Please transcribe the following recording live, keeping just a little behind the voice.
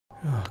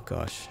Oh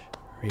gosh,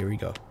 here we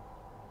go.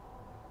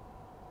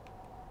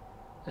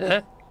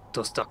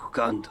 To sta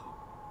kukando.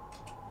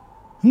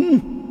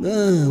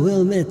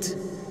 Well met.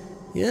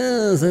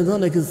 Yes, I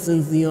thought I could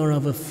sense the aura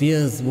of a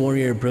fierce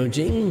warrior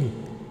approaching.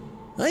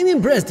 I'm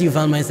impressed you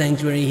found my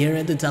sanctuary here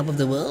at the top of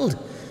the world.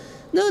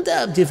 No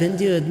doubt you've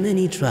endured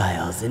many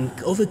trials and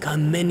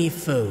overcome many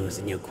foes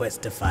in your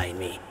quest to find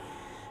me.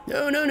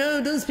 No,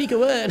 don't speak a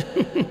word.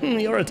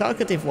 You're a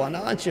talkative one,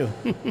 aren't you?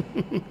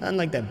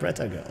 Unlike that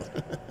Bretta girl.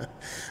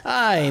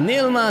 I,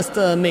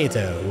 Nailmaster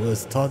Mato,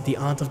 was taught the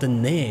art of the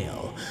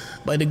nail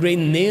by the great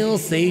nail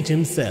sage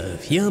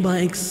himself, hereby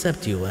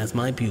accept you as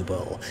my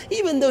pupil,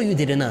 even though you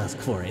didn't ask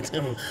for it.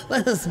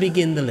 Let us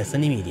begin the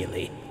lesson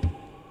immediately.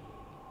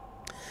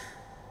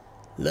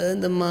 Learn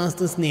the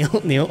master's nail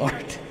art. Nail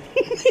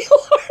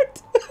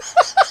art!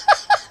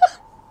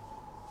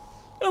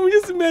 I'm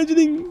just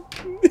imagining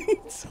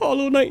it's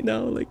Hollow Knight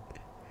now, like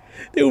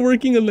they're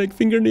working on like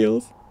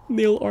fingernails,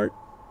 nail art.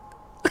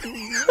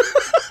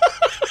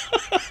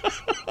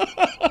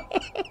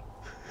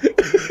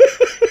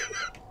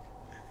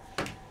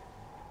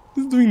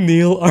 He's doing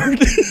nail art.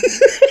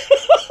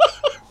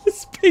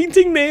 He's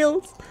painting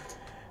nails.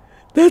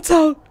 That's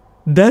how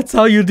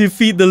you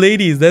defeat the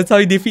ladies. That's how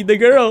you defeat the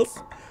girls.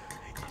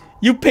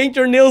 You paint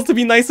your nails to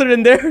be nicer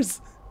than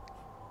theirs.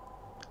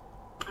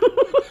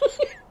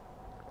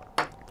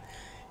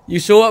 You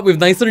show up with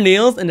nicer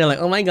nails and they're like,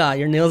 oh my god,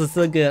 your nails are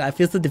so good. I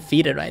feel so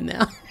defeated right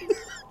now.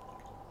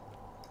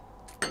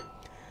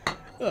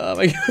 Oh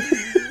my god.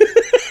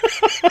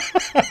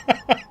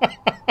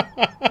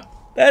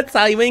 That's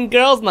how you win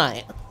girls'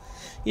 night.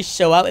 You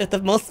show up with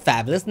the most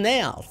fabulous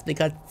nails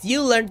because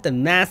you learned the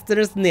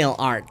master's nail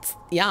arts.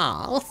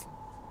 Yes.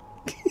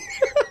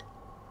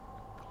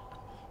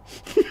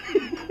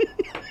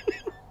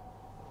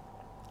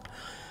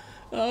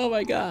 Oh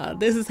my god,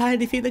 this is how you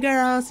defeat the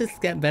girls.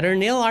 Just get better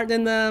nail art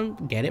than them.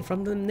 Get it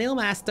from the nail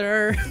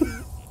master.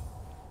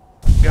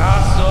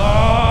 Yes.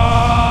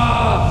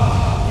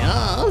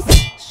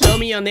 Show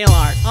me your nail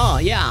art. Oh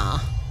yeah.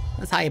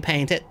 That's how you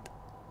paint it.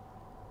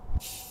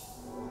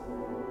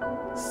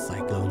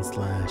 Cyclone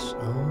slash.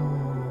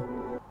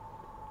 Oh.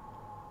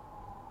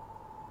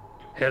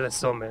 Hele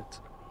somet.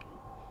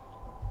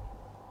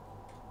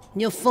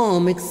 Your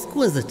form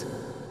exquisite.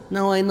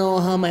 Now I know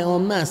how my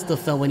old master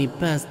felt when he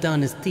passed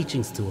down his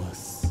teachings to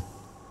us.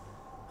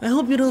 I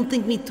hope you don't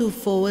think me too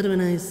forward when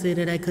I say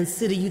that I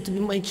consider you to be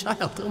my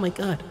child. Oh my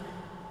god.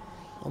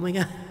 Oh my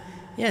god.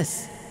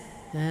 Yes.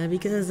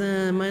 Because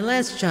my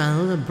last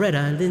child,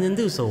 Bretta, didn't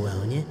do so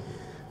well, yeah?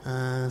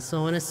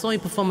 So when I saw you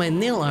perform my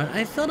nail art,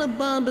 I felt a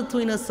bond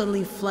between us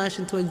suddenly flash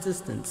into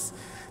existence.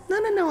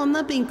 No, I'm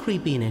not being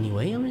creepy in any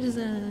way. I'm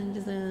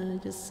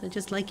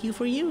just like you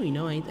for you, you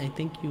know? I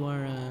think you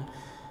are,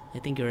 I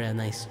think you're a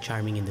nice,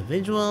 charming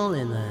individual,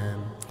 and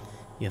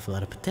you have a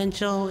lot of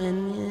potential,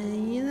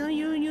 and you know,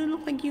 you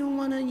look like you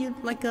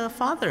like a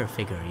father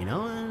figure, you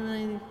know.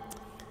 And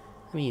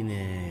I mean,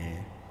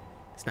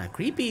 it's not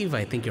creepy if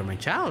I think you're my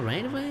child,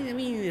 right? I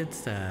mean,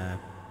 it's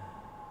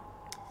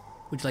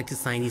would you like to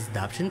sign these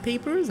adoption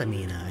papers? I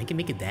mean, I can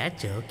make a dad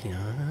joke, you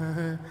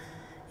know.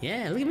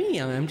 Yeah, look at me.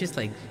 I'm just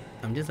like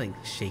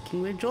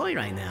shaking with joy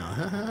right now.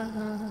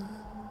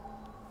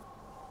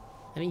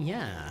 I mean,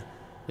 yeah.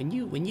 When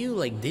you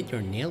like did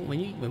your nail,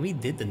 when we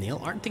did the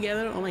nail art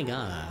together, oh my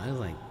god, I was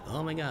like,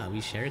 oh my god,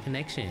 we share a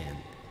connection.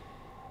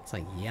 It's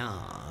like,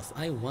 yes,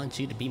 I want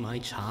you to be my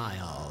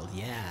child.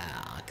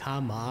 Yeah,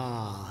 come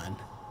on.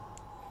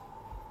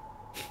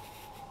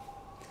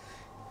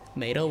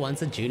 Mato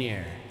wants a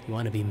junior. You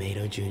want to be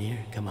Mato Jr.?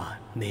 Come on,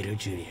 Mato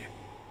Jr.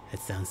 That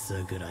sounds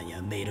so good on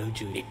you, Mato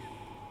Jr.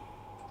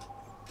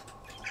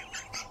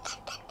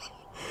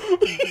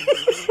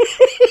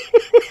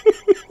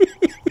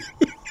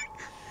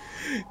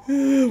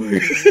 Oh my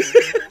god.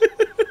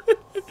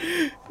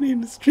 I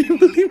need to stream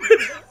the limit.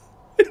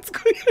 What's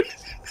going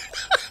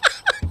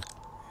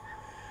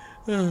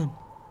on?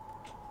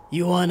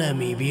 You honor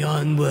me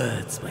beyond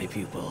words, my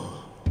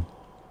pupil.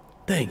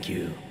 Thank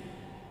you.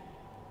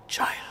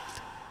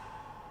 Child.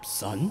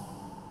 Son?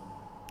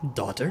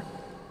 Daughter?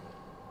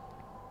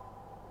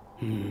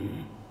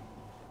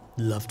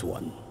 Loved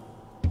one.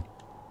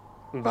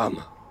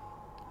 Bama.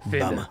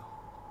 Bama.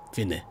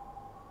 Finne.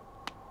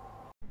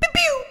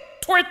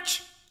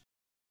 Twitch.